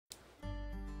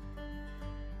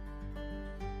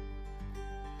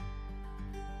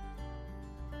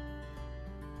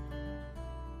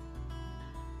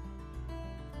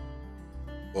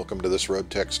Welcome to this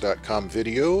Roadtechs.com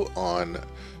video on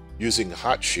using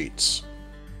Hotsheets.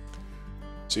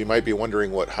 So you might be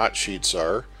wondering what Hotsheets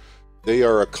are. They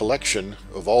are a collection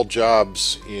of all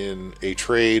jobs in a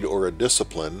trade or a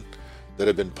discipline that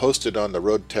have been posted on the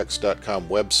Roadtechs.com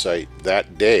website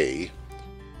that day,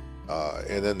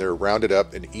 and then they're rounded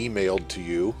up and emailed to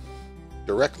you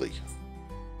directly.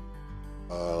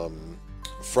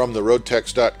 From the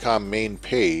Roadtechs.com main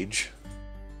page,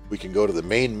 we can go to the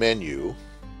main menu,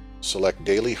 select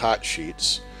Daily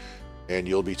Hotsheets, and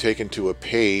you'll be taken to a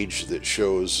page that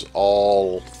shows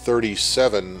all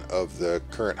 37 of the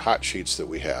current Hotsheets that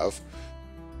we have.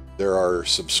 There are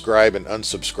subscribe and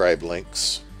unsubscribe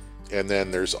links, and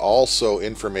then there's also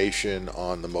information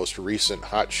on the most recent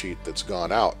Hotsheet that's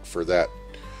gone out for that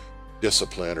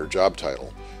discipline or job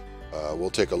title.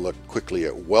 We'll take a look quickly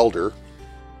at welder,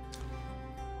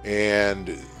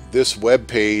 and this web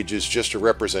page is just a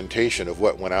representation of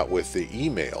what went out with the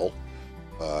email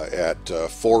at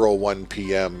 4:01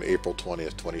 p.m. April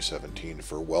 20th, 2017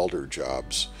 for welder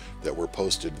jobs that were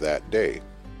posted that day.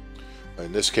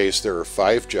 In this case, there are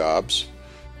 5 jobs,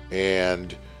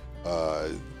 and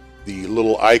the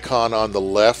little icon on the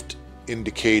left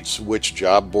indicates which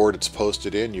job board it's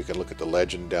posted in. You can look at the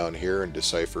legend down here and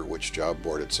decipher which job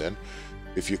board it's in.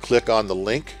 If you click on the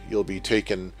link, you'll be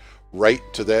taken right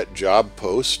to that job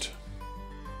post,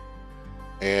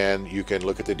 and you can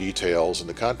look at the details and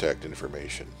the contact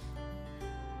information.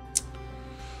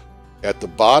 At the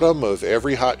bottom of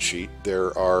every hot sheet,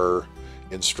 there are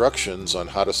instructions on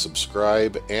how to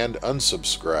subscribe and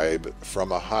unsubscribe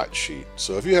from a hot sheet.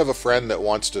 So if you have a friend that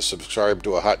wants to subscribe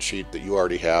to a hot sheet that you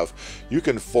already have, you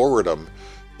can forward them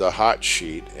the hot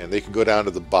sheet, and they can go down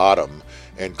to the bottom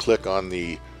and click on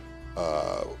the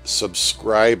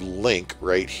subscribe link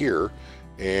right here,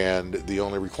 and the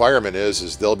only requirement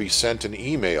is they'll be sent an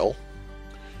email.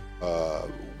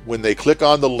 When they click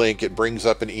on the link, it brings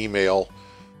up an email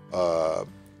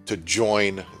to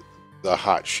join the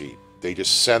hot sheet. They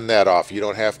just send that off. You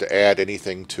don't have to add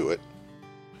anything to it,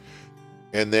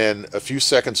 and then a few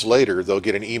seconds later they'll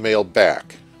get an email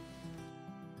back,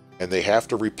 and they have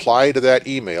to reply to that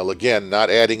email. Again, not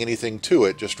adding anything to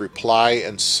it, just reply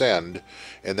and send,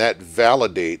 and that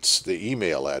validates the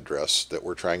email address that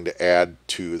we're trying to add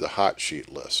to the hot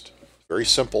sheet list. Very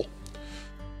simple.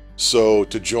 So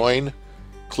to join,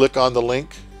 click on the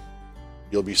link.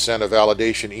 You'll be sent a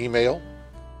validation email.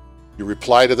 You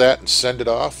reply to that and send it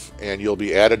off, and you'll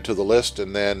be added to the list,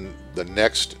 and then the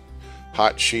next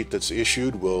hot sheet that's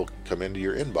issued will come into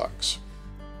your inbox.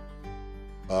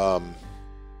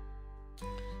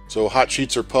 So hot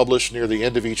sheets are published near the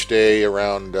end of each day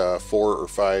around 4 or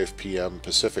 5 p.m.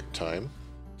 Pacific time.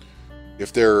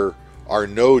 If there are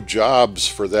no jobs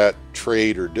for that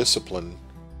trade or discipline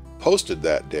posted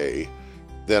that day,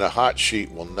 then a hot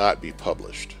sheet will not be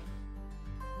published.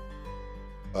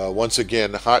 Once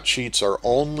again, hot sheets are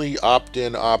only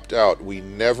opt-in, opt-out. We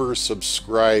never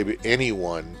subscribe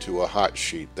anyone to a hot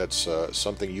sheet. That's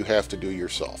something you have to do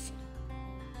yourself.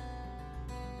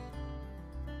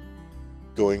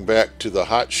 Going back to the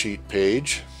hot sheet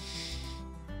page,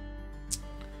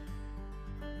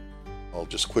 I'll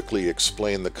just quickly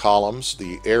explain the columns.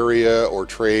 The area or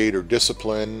trade or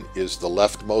discipline is the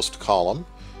leftmost column.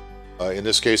 In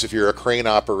this case, if you're a crane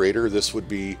operator, this would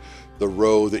be the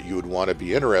row that you would want to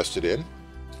be interested in.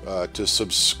 To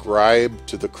subscribe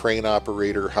to the crane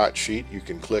operator hot sheet, you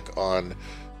can click on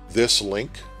this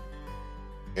link,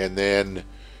 and then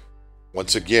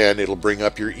once again it'll bring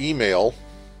up your email,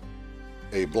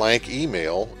 a blank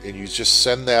email, and you just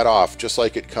send that off just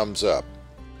like it comes up.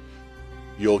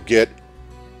 You'll get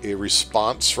a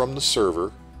response from the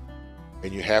server,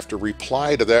 and you have to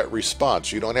reply to that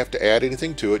response. You don't have to add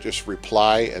anything to it, just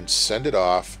reply and send it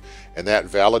off, and that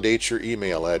validates your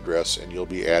email address, and you'll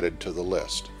be added to the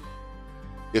list.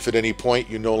 If at any point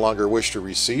you no longer wish to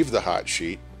receive the hot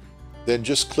sheet, then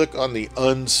just click on the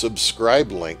unsubscribe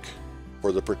link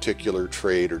for the particular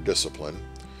trade or discipline.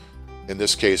 In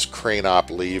this case, crane op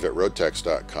leave at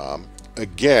Roadtechs.com.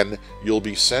 Again, you'll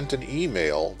be sent an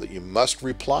email that you must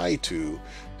reply to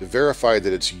verify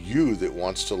that it's you that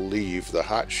wants to leave the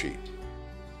hot sheet.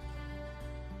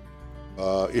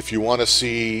 If you want to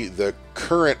see the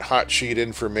current hot sheet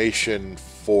information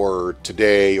for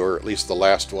today, or at least the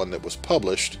last one that was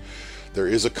published, there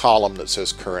is a column that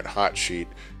says current hot sheet.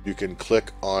 You can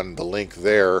click on the link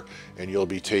there, and you'll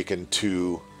be taken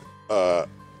to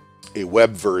a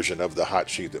web version of the hot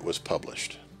sheet that was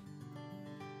published.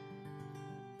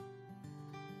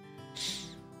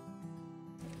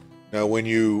 Now, when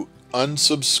you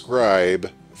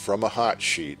unsubscribe from a hot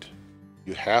sheet,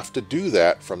 you have to do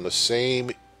that from the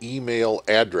same email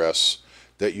address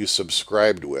that you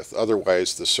subscribed with.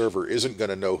 Otherwise, the server isn't going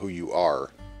to know who you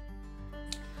are.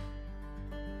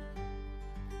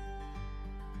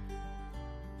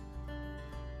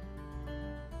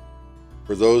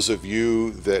 For those of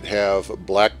you that have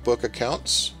Black Book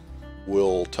accounts,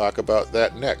 we'll talk about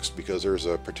that next, because there's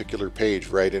a particular page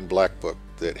right in Black Book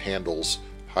that handles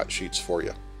Hotsheets for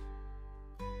you.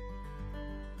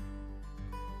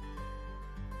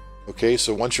 Okay,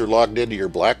 so once you're logged into your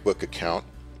Black Book account,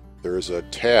 there's a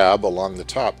tab along the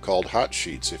top called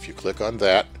Hotsheets. If you click on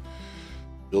that,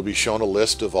 you'll be shown a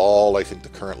list of all, I think the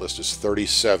current list is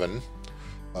 37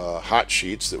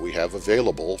 Hotsheets that we have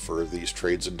available for these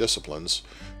trades and disciplines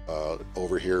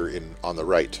over here on the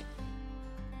right.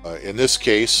 In this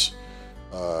case,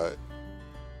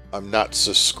 I'm not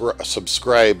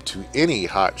subscribed to any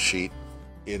Hotsheet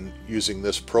in using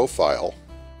this profile.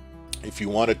 If you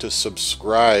wanted to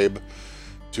subscribe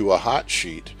to a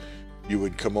Hotsheet, you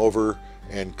would come over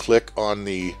and click on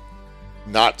the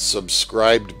Not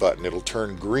Subscribed button. It'll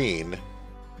turn green,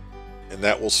 and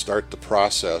that will start the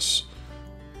process.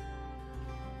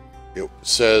 It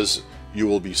says you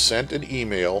will be sent an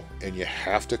email, and you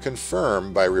have to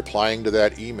confirm by replying to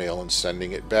that email and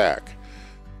sending it back.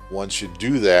 Once you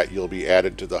do that, you'll be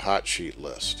added to the Hotsheet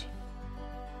list.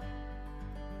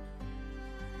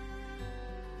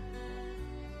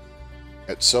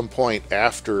 At some point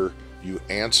after you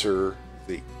answer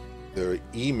the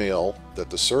email that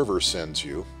the server sends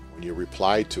you, when you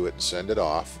reply to it and send it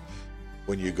off,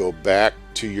 when you go back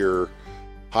to your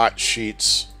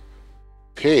Hotsheets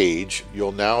page,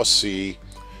 you'll now see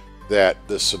that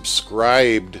the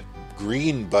subscribed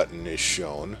green button is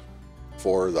shown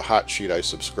for the Hotsheet I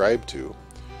subscribe to.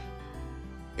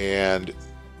 And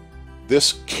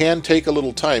this can take a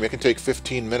little time. It can take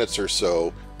 15 minutes or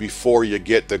so before you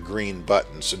get the green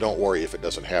button, so don't worry if it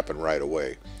doesn't happen right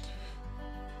away.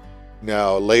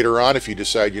 Now later on, if you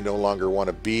decide you no longer want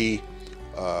to be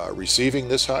receiving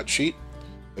this Hotsheet,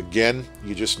 again,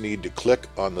 you just need to click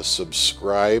on the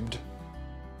subscribed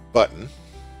button.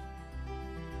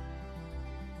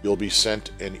 You'll be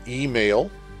sent an email.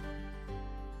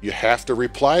 You have to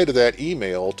reply to that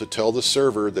email to tell the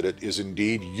server that it is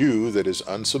indeed you that is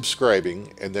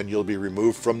unsubscribing, and then you'll be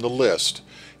removed from the list.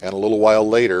 And a little while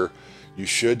later, you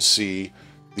should see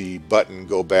the button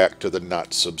go back to the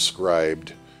not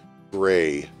subscribed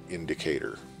gray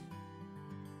indicator.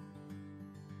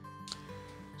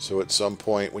 So at some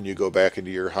point when you go back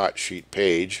into your Hotsheet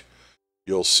page,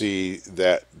 you'll see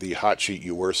that the Hotsheet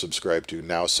you were subscribed to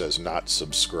now says not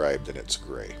subscribed, and it's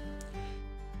gray.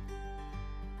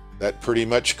 That pretty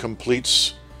much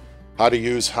completes how to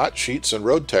use Hotsheets on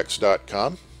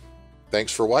Roadtechs.com.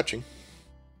 Thanks for watching.